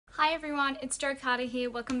Hi everyone, it's Jo Carter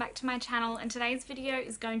here. Welcome back to my channel, and today's video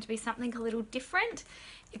is going to be something a little different.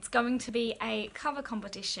 It's going to be a cover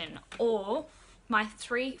competition, or my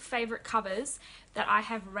 3 favourite covers that I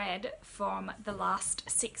have read from the last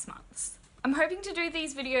 6 months. I'm hoping to do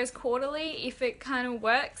these videos quarterly if it kind of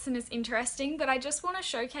works and is interesting, but I just want to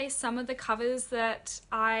showcase some of the covers that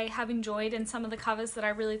I have enjoyed and some of the covers that I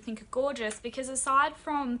really think are gorgeous, because aside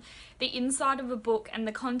from the inside of a book and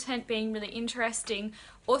the content being really interesting,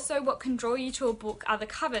 also what can draw you to a book are the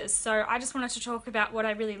covers. So I just wanted to talk about what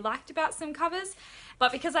I really liked about some covers,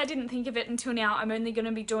 but because I didn't think of it until now, I'm only going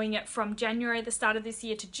to be doing it from January, the start of this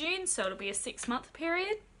year, to June, so it'll be a 6-month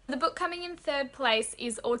period. The book coming in 3rd place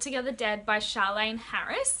is Altogether Dead by Charlaine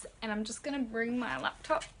Harris, and I'm just going to bring my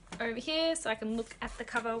laptop over here so I can look at the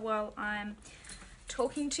cover while I'm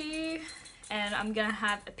talking to you, and I'm going to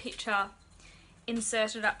have a picture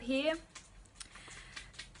inserted up here.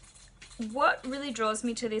 What really draws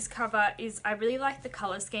me to this cover is I really like the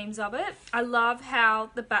colour schemes of it. I love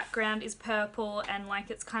how the background is purple and like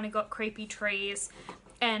it's kind of got creepy trees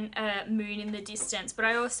and a moon in the distance, but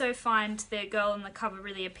I also find the girl on the cover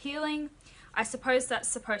really appealing. I suppose that's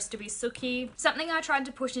supposed to be Suki. Something I tried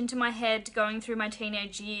to push into my head going through my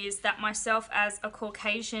teenage years, that myself as a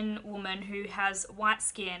Caucasian woman who has white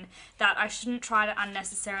skin, that I shouldn't try to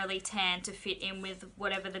unnecessarily tan to fit in with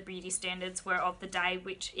whatever the beauty standards were of the day,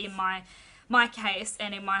 which in my case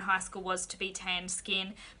and in my high school was to be tanned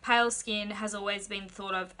skin. Pale skin has always been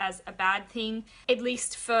thought of as a bad thing, at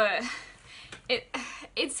least for...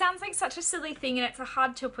 It sounds like such a silly thing, and it's a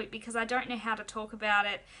hard topic because I don't know how to talk about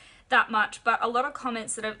it that much, but a lot of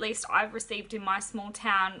comments that at least I've received in my small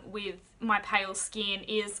town with my pale skin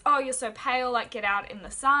is, oh, you're so pale, like get out in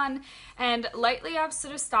the sun. And lately I've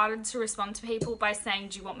sort of started to respond to people by saying,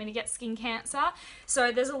 do you want me to get skin cancer?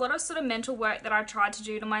 So there's a lot of sort of mental work that I tried to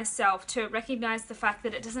do to myself to recognize the fact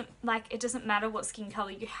that it doesn't matter what skin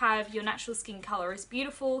color you have, your natural skin color is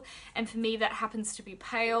beautiful, and for me that happens to be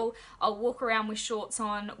pale. I'll walk around with shorts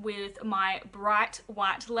on with my bright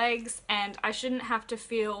white legs, and I shouldn't have to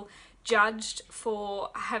feel judged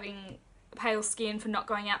for having pale skin, for not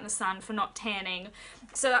going out in the sun, for not tanning.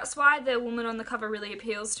 So that's why the woman on the cover really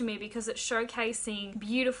appeals to me, because it's showcasing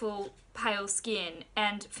beautiful pale skin,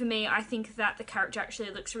 and for me I think that the character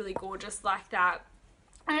actually looks really gorgeous like that.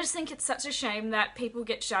 I just think it's such a shame that people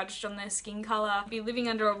get judged on their skin colour. Be living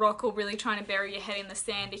under a rock or really trying to bury your head in the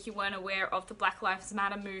sand if you weren't aware of the Black Lives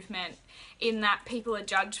Matter movement, in that people are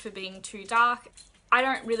judged for being too dark. I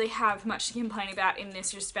don't really have much to complain about in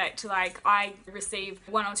this respect. Like, I receive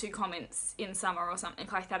 1 or 2 comments in summer or something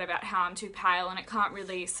like that about how I'm too pale, and it can't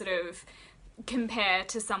really sort of compare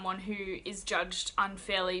to someone who is judged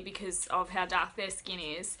unfairly because of how dark their skin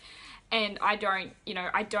is. And I don't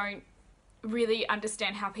really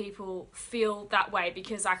understand how people feel that way,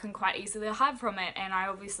 because I can quite easily hide from it, and I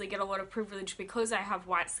obviously get a lot of privilege because I have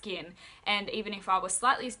white skin, and even if I was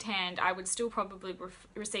slightly tanned I would still probably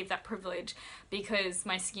receive that privilege because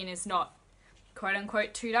my skin is not quote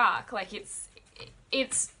unquote too dark. Like it's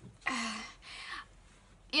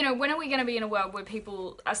you know, when are we going to be in a world where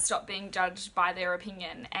people are stop being judged by their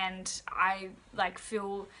opinion? And I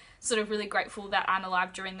feel sort of really grateful that I'm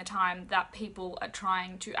alive during the time that people are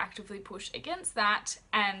trying to actively push against that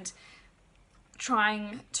and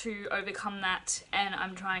trying to overcome that, and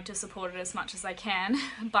I'm trying to support it as much as I can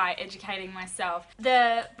by educating myself.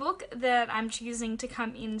 The book that I'm choosing to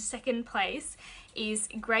come in 2nd place is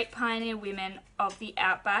Great Pioneer Women of the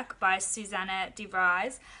Outback by Susanna de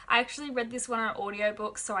Vries. I actually read this one on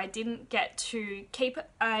audiobook, so I didn't get to keep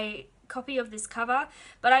a copy of this cover,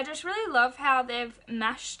 but I just really love how they've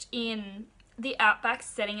mashed in the outback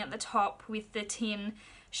setting at the top with the tin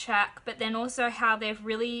shack, but then also how they've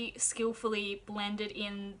really skillfully blended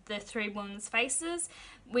in the 3 women's faces,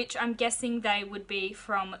 which I'm guessing they would be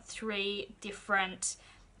from 3 different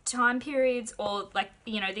time periods, or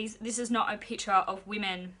this is not a picture of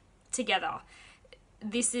women together.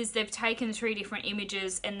 They've taken 3 different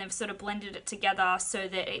images and they've sort of blended it together so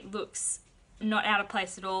that it looks not out of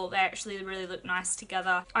place at all. They actually really look nice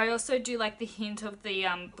together. I also do like the hint of the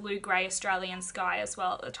blue-grey Australian sky as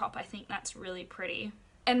well at the top. I think that's really pretty.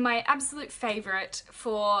 And my absolute favourite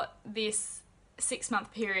for this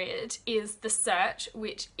 6-month period is The Search,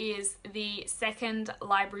 which is the 2nd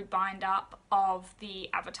library bind-up of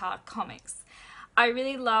the Avatar comics. I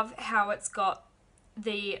really love how it's got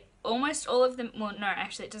almost all of them, well no,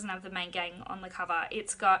 actually it doesn't have the main gang on the cover.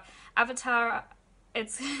 It's got Avatar,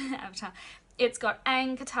 It's got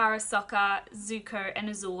Aang, Katara, Sokka, Zuko and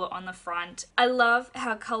Azula on the front. I love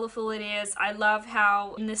how colourful it is. I love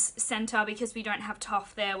how in this centre, because we don't have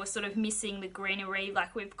Toph there, we're sort of missing the greenery.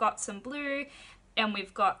 Like, we've got some blue and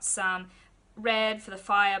we've got some red for the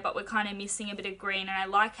fire, but we're kind of missing a bit of green, and I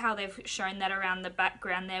like how they've shown that around the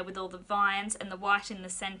background there with all the vines, and the white in the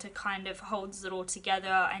center kind of holds it all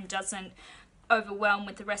together and doesn't overwhelm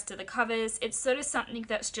with the rest of the covers. It's sort of something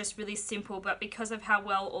that's just really simple, but because of how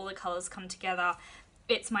well all the colors come together,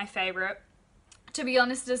 it's my favorite. To be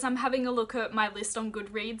honest, as I'm having a look at my list on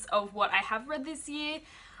Goodreads of what I have read this year,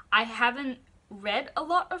 I haven't read a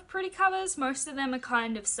lot of pretty covers. Most of them are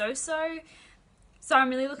kind of so-so. So I'm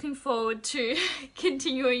really looking forward to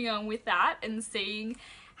continuing on with that and seeing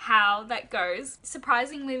how that goes.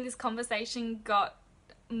 Surprisingly, this conversation got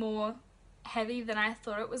more heavy than I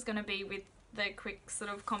thought it was going to be with the quick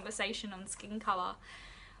sort of conversation on skin colour.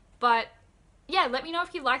 But yeah, let me know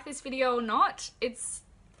if you like this video or not. It's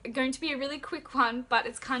going to be a really quick one, but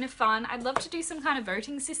it's kind of fun. I'd love to do some kind of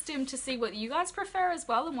voting system to see what you guys prefer as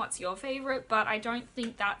well and what's your favourite, but I don't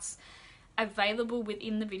think that's available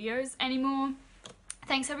within the videos anymore.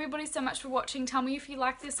 Thanks everybody so much for watching. Tell me if you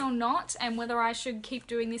like this or not and whether I should keep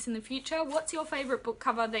doing this in the future. What's your favourite book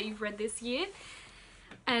cover that you've read this year?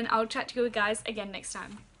 And I'll chat to you guys again next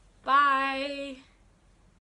time. Bye!